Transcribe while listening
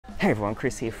Hey everyone,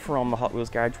 Chris here from the Hot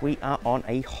Wheels Garage. We are on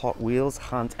a Hot Wheels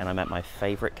hunt and I'm at my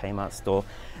favorite Kmart store.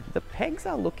 The pegs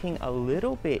are looking a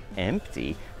little bit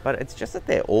empty, but it's just that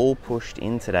they're all pushed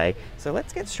in today. So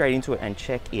let's get straight into it and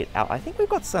check it out. I think we've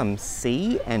got some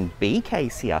C and B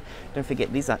case here. Don't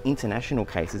forget, these are international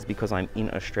cases because I'm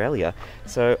in Australia.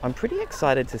 So I'm pretty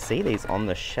excited to see these on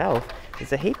the shelf.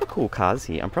 There's a heap of cool cars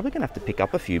here. I'm probably gonna have to pick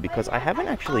up a few because I haven't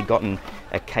actually gotten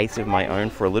a case of my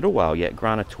own for a little while yet.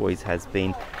 Grana Toys has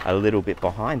been a little bit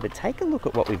behind, but take a look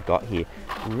at what we've got here.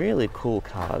 Really cool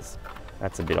cars.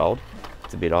 That's a bit old.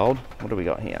 It's a bit old. What do we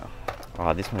got here?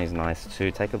 Oh, this one is nice too.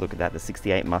 Take a look at that. The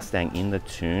 68 Mustang in the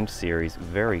Tuned series.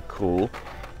 Very cool.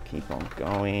 Keep on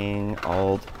going.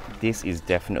 Old. This is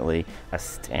definitely a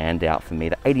standout for me.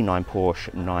 The 89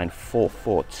 Porsche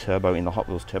 944 Turbo in the Hot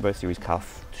Wheels Turbo Series car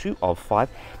 2 of 5.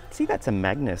 See, that's a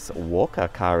Magnus Walker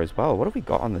car as well. What have we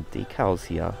got on the decals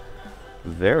here?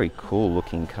 Very cool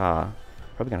looking car.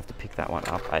 Probably gonna have to pick that one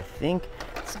up, I think.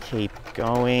 Let's keep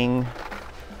going.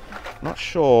 Not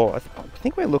sure. I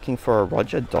think we're looking for a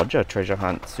Roger Dodger treasure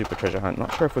hunt, super treasure hunt.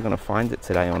 Not sure if we're gonna find it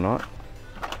today or not.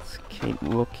 Let's keep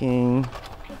looking.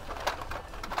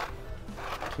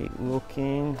 Keep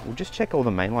looking. We'll just check all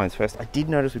the main lines first. I did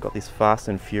notice we've got this Fast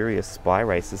and Furious Spy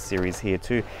Racers series here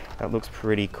too. That looks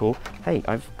pretty cool. Hey,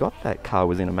 I've got that car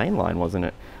was in a main line, wasn't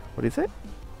it? What is it?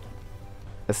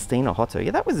 Estina Hotto.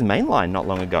 Yeah, that was main line not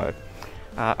long ago.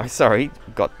 Sorry,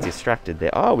 got distracted there.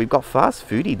 Oh, we've got Fast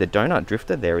Foodie. The Donut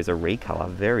Drifter there is a recolor.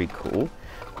 Very cool.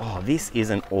 Oh, this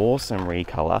is an awesome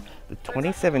recolor. The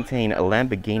 2017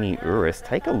 Lamborghini Urus.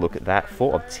 Take a look at that.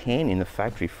 4 of 10 in the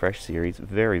Factory Fresh series.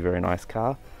 Very, very nice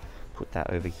car. Put that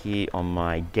over here on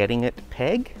my Getting It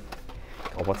peg.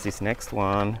 Oh, what's this next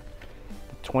one?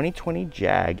 The 2020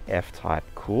 Jag F-Type.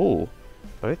 Cool.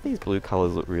 Both these blue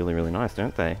colors look really, really nice,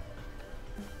 don't they?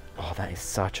 Oh, that is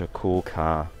such a cool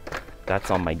car.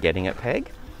 That's on my Getting It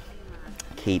peg.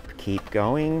 Keep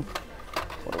going.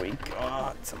 What do we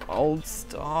got? Some old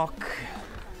stock.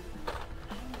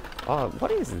 Oh,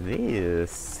 what is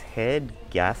this? Head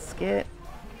gasket?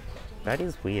 That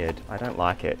is weird. I don't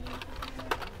like it.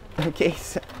 Okay,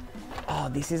 so, oh,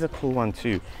 this is a cool one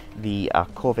too. The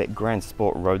Corvette Grand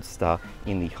Sport Roadster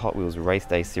in the Hot Wheels Race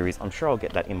Day series. I'm sure I'll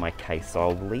get that in my case, so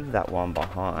I'll leave that one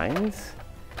behind.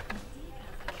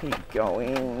 Keep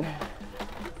going.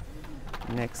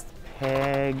 Next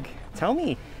peg. Tell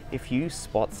me if you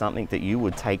spot something that you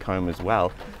would take home as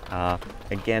well.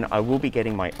 Again, I will be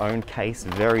getting my own case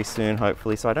very soon,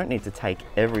 hopefully, so I don't need to take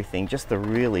everything, just the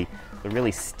really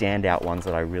standout ones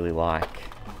that I really like.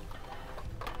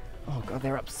 Oh God,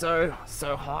 they're up so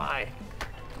high.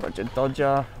 Roger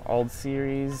Dodger, old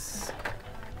series.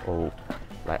 Oh,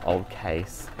 like old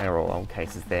case. They're all old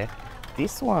cases there.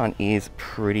 This one is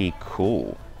pretty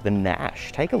cool. The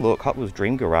Nash. Take a look. Hot Wheels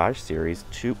Dream Garage series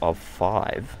 2 of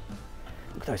 5.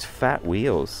 Look at those fat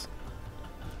wheels.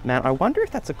 Man, I wonder if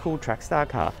that's a cool Trackstar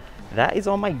car. That is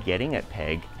on my Getting It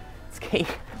peg.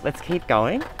 Let's keep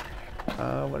going.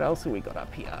 What else have we got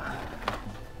up here?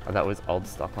 Oh, that was old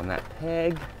stock on that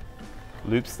peg.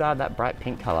 Loopstar, that bright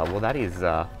pink color. Well, that is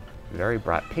very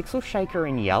bright. Pixel Shaker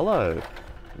in yellow.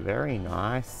 Very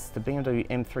nice. The BMW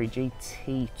M3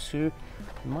 GT2.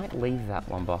 Might leave that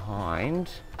one behind.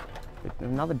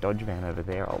 Another Dodge van over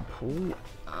there. I'll pull.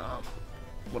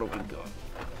 What do we got?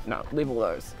 No, leave all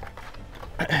those.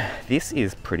 This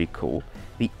is pretty cool.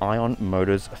 The Ion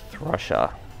Motors Thrusher.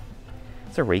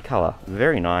 It's a recolor.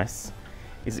 Very nice.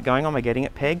 Is it going on my Getting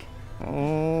It peg?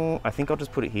 I think I'll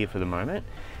just put it here for the moment.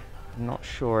 Not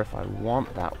sure if I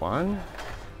want that one.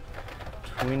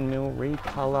 Twin mill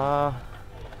recolor.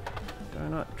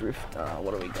 Donut Drifter.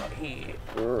 What do we got here?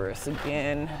 Urus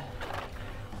again.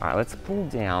 All right, let's pull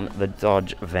down the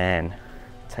Dodge van.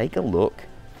 Take a look.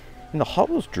 In the Hot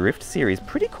Wheels Drift series,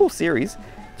 pretty cool series.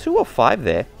 2 of 5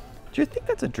 there. Do you think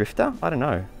that's a drifter? I don't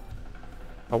know.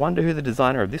 I wonder who the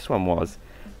designer of this one was.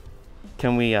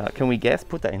 Can we guess?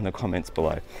 Put that in the comments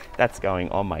below. That's going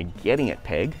on my Getting It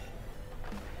peg.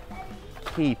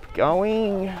 Keep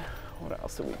going. What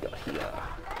else have we got here?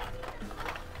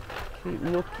 Keep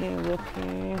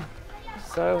looking.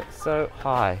 So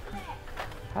high.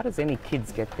 How does any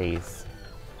kids get these?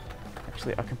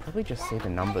 Actually, I can probably just see the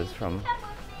numbers from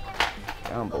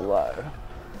down below.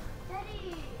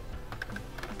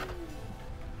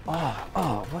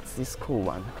 Oh, what's this cool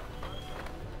one?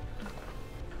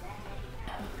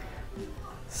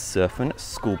 Surfin'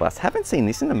 School Bus. Haven't seen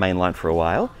this in the main line for a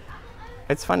while.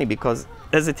 It's funny because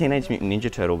there's a Teenage Mutant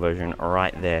Ninja Turtle version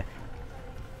right there.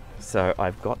 So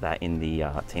I've got that in the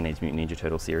Teenage Mutant Ninja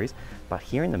Turtle series, but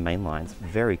here in the main lines,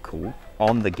 very cool.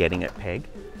 On the Getting It peg.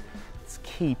 Let's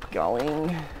keep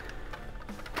going.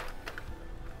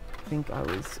 think I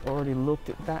was already looked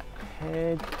at that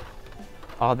peg.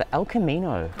 Oh, the El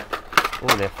Camino.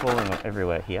 Oh, they're falling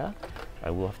everywhere here. I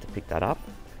will have to pick that up.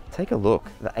 Take a look.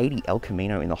 The 80 El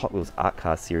Camino in the Hot Wheels Art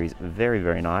Car series. Very,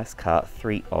 very nice. Car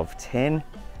 3 of 10.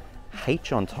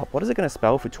 H on top. What is it going to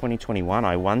spell for 2021?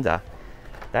 I wonder.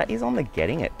 That is on the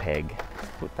Getting It peg. Let's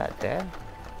put that there.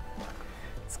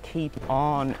 Let's keep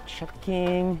on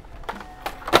checking.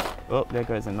 Oh, there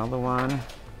goes another one.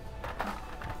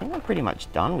 I think I'm pretty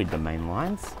much done with the main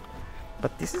lines.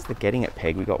 But this is the Getting It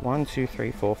peg. We got 1, 2,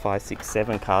 3, 4, 5, 6,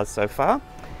 7 cars so far.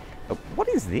 But what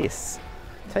is this?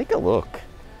 Take a look.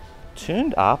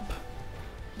 Tuned up.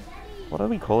 What are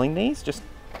we calling these? Just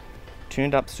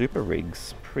tuned up super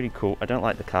rigs. Pretty cool. I don't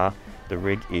like the car. The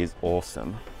rig is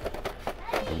awesome.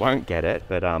 I won't get it,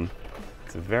 but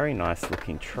it's a very nice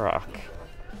looking truck.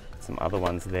 Some other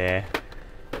ones there.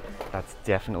 That's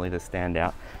definitely the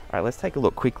standout. All right, let's take a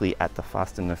look quickly at the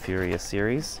Fast and the Furious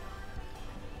series.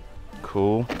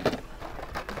 Cool.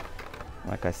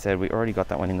 Like I said, we already got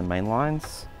that one in the main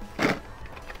lines.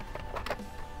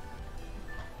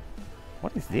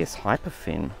 What is this?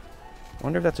 Hyperfin. I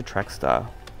wonder if that's a track star.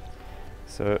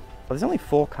 So, well, there's only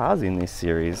 4 cars in this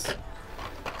series.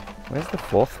 Where's the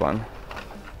 4th one?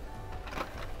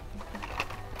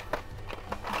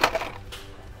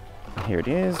 Here it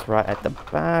is, right at the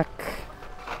back.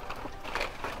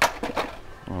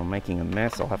 Oh, I'm making a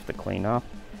mess, I'll have to clean up.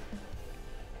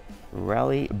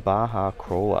 Rally Baja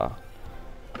Crawler.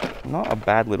 Not a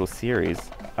bad little series.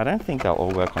 I don't think they'll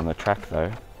all work on the track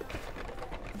though.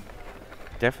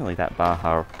 Definitely that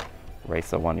Baja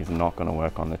Racer one is not going to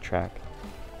work on the track.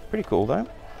 Pretty cool though.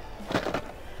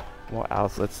 What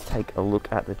else? Let's take a look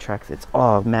at the track sets.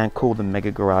 Oh man, cool, the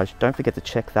Mega Garage. Don't forget to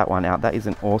check that one out. That is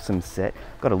an awesome set.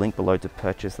 Got a link below to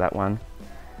purchase that one.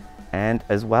 And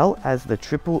as well as the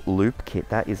triple loop kit,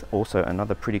 that is also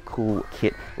another pretty cool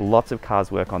kit. Lots of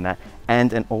cars work on that.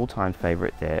 And an all-time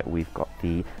favorite there, we've got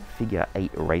the Figure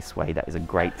 8 Raceway. That is a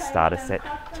great starter set.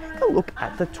 Take a look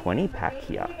at the 20 pack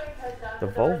here. The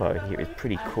Volvo here is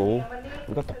pretty cool.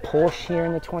 We've got the Porsche here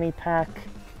in the 20 pack.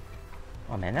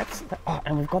 Oh man, oh,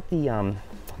 and we've got the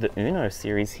Uno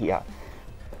series here.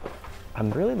 I'm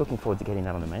really looking forward to getting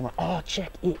that on the main line. Oh,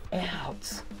 check it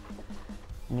out.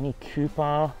 Mini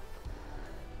Cooper,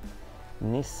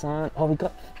 Nissan. Oh, we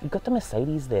got the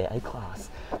Mercedes there, A-Class.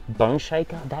 Bone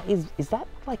Shaker. Is that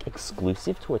like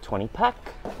exclusive to a 20 pack?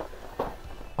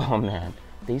 Oh man,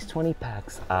 these 20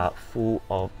 packs are full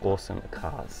of awesome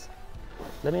cars.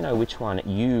 Let me know which one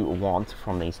you want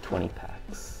from these 20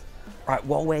 packs. All right,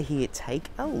 while we're here, take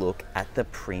a look at the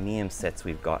premium sets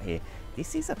we've got here.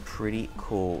 This is a pretty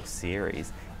cool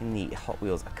series in the Hot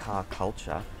Wheels car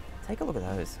culture. Take a look at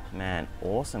those. Man,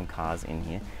 awesome cars in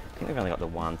here. I think we've only got the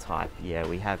one type. Yeah,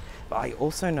 we have. But I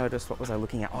also noticed, what was I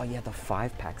looking at? Oh yeah, the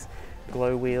 5 packs.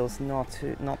 Glow Wheels, not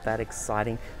that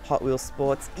exciting. Hot Wheels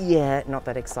Sports, yeah, not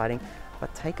that exciting.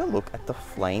 But take a look at the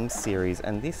Flame series,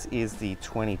 and this is the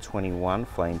 2021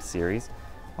 Flame series.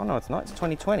 Oh no, it's not, it's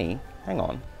 2020. Hang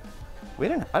on. I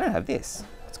don't have this.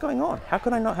 What's going on? How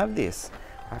could I not have this?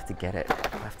 I have to get it.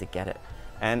 I have to get it.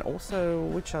 And also,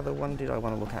 which other one did I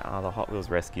want to look at? The Hot Wheels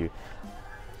Rescue.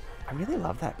 I really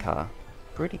love that car.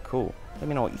 Pretty cool. Let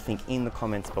me know what you think in the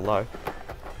comments below.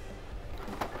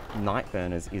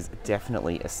 Nightburners is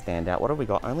definitely a standout. What have we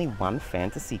got? Only one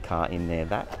fantasy car in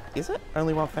there. Is it?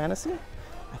 Only one fantasy?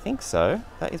 I think so.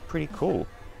 That is pretty cool.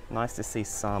 Nice to see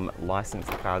some licensed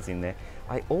cars in there.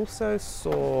 I also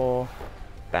saw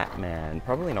Batman.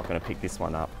 Probably not going to pick this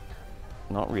one up.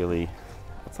 Not really.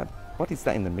 What's that? What is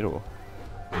that in the middle?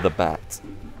 The Bat.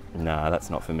 Nah, that's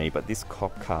not for me, but this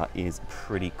cop car is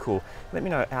pretty cool. Let me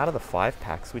know, out of the 5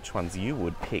 packs, which ones you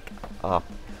would pick up.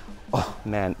 Oh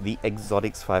man, the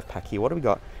Exotics 5 pack here. What do we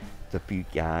got? The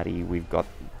Bugatti. We've got,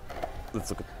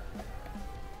 let's look at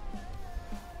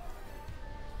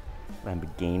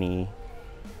Lamborghini.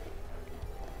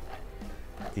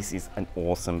 This is an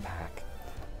awesome pack.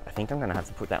 I think I'm gonna have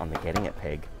to put that on the Getting It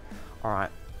peg. All right,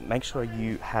 make sure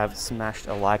you have smashed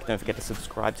a like. Don't forget to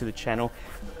subscribe to the channel.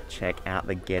 Check out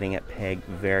the Getting It peg.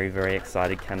 Very, very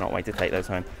excited. Cannot wait to take those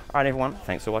home. All right, everyone,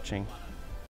 thanks for watching.